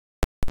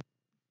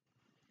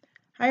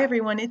Hi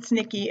everyone, it's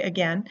Nikki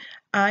again.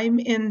 I'm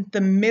in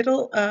the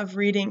middle of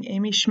reading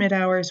Amy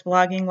Schmittauer's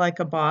Vlogging Like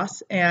a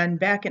Boss, and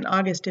back in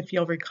August, if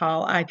you'll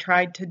recall, I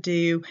tried to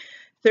do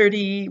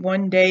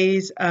 31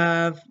 days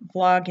of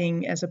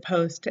vlogging as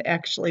opposed to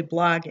actually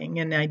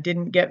blogging, and I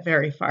didn't get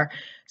very far.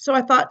 So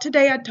I thought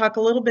today I'd talk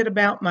a little bit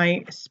about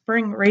my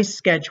spring race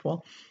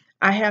schedule.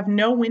 I have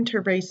no winter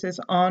races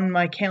on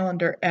my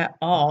calendar at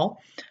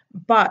all,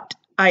 but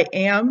I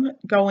am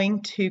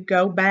going to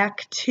go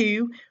back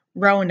to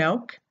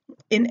Roanoke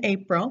in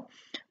April.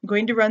 I'm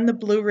going to run the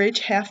Blue Ridge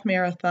Half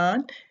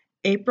Marathon,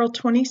 April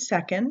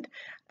 22nd.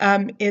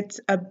 It's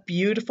a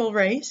beautiful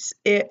race.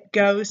 It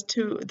goes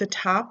to the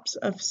tops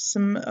of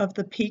some of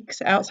the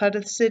peaks outside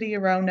of the city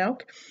of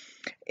Roanoke.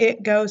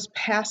 It goes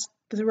past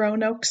the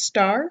Roanoke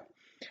Star.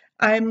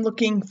 I'm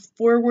looking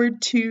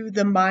forward to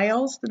the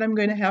miles that I'm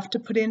going to have to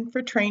put in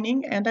for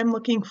training, and I'm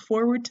looking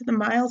forward to the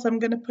miles I'm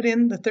going to put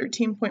in, the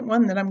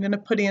 13.1 that I'm going to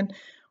put in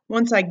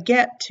once I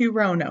get to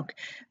Roanoke.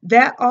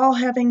 That all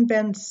having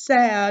been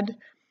said,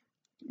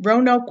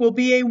 Roanoke will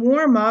be a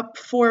warm-up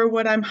for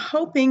what I'm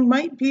hoping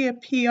might be a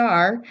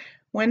PR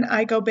when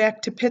I go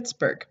back to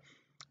Pittsburgh.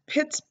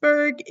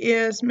 Pittsburgh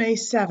is May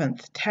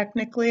 7th.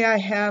 Technically, I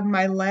have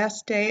my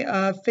last day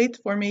of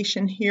faith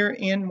formation here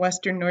in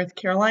Western North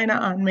Carolina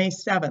on May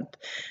 7th,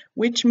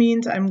 which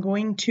means I'm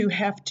going to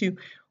have to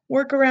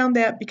work around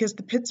that because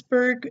the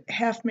Pittsburgh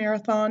Half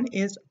Marathon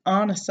is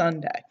on a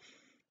Sunday.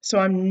 So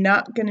I'm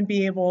not going to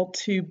be able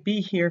to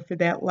be here for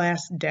that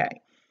last day.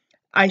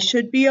 I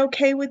should be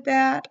okay with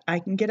that. I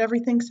can get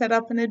everything set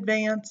up in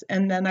advance,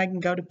 and then I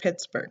can go to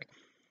Pittsburgh.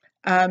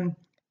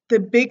 The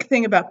big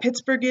thing about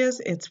Pittsburgh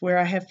is it's where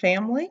I have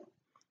family,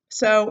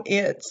 so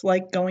it's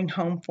like going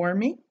home for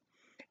me.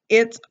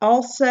 It's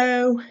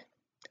also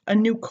a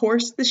new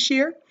course this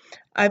year.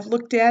 I've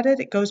looked at it.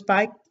 It goes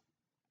by,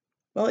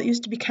 well, it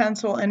used to be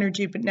Console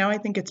Energy, but now I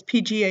think it's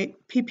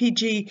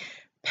PPG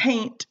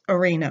Paint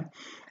Arena.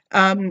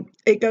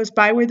 It goes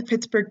by where the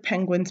Pittsburgh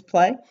Penguins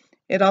play.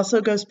 It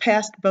also goes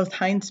past both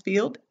Heinz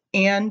Field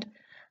and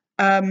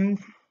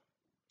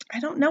I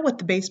don't know what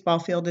the baseball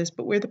field is,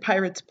 but where the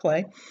Pirates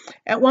play.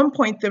 At one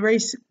point, the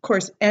race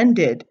course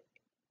ended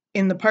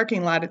in the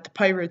parking lot at the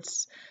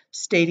Pirates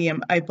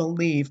Stadium, I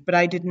believe, but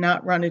I did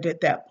not run it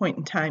at that point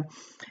in time.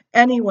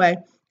 Anyway,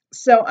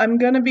 so I'm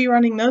going to be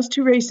running those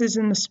two races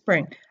in the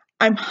spring.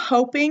 I'm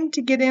hoping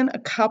to get in a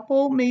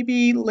couple,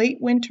 maybe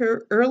late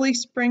winter, early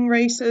spring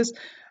races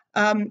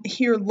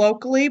here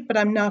locally, but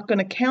I'm not going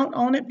to count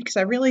on it because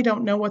I really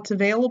don't know what's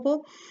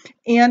available,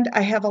 and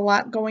I have a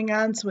lot going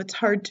on, so it's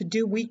hard to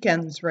do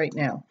weekends right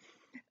now.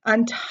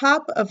 On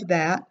top of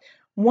that,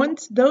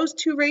 once those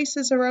two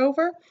races are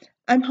over,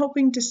 I'm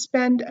hoping to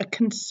spend a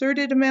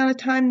concerted amount of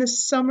time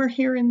this summer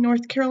here in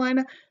North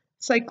Carolina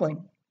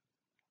cycling.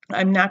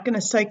 I'm not going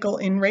to cycle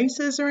in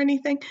races or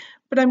anything,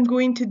 but I'm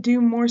going to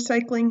do more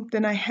cycling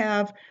than I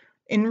have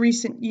in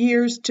recent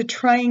years to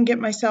try and get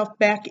myself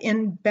back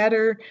in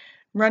better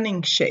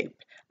running shape.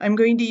 I'm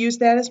going to use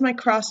that as my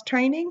cross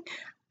training,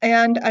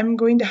 and I'm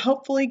going to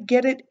hopefully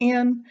get it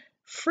in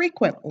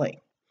frequently.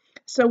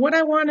 So what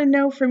I want to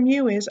know from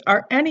you is,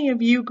 are any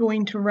of you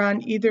going to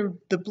run either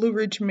the Blue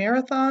Ridge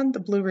Marathon, the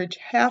Blue Ridge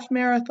Half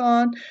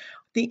Marathon,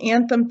 the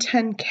Anthem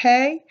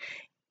 10K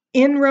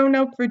in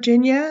Roanoke,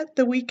 Virginia,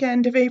 the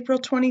weekend of April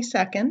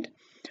 22nd?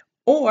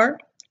 Or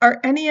are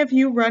any of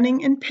you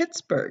running in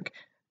Pittsburgh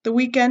the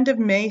weekend of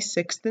May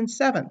 6th and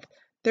 7th?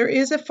 There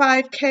is a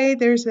 5K,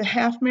 there's a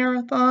half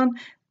marathon,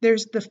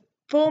 there's the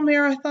full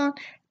marathon,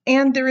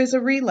 and there is a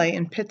relay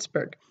in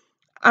Pittsburgh.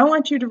 I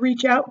want you to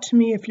reach out to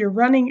me if you're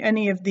running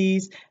any of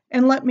these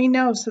and let me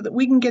know so that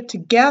we can get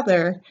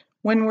together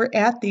when we're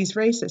at these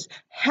races.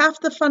 Half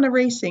the fun of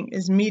racing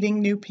is meeting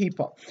new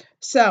people.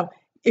 So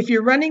if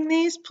you're running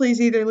these, please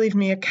either leave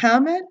me a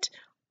comment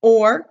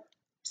or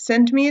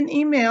send me an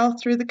email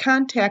through the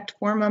contact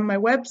form on my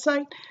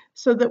website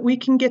so that we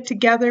can get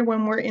together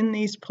when we're in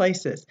these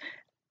places.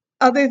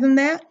 Other than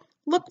that,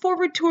 look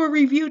forward to a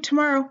review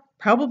tomorrow,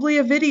 probably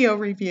a video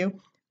review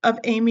of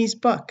Amy's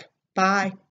book. Bye.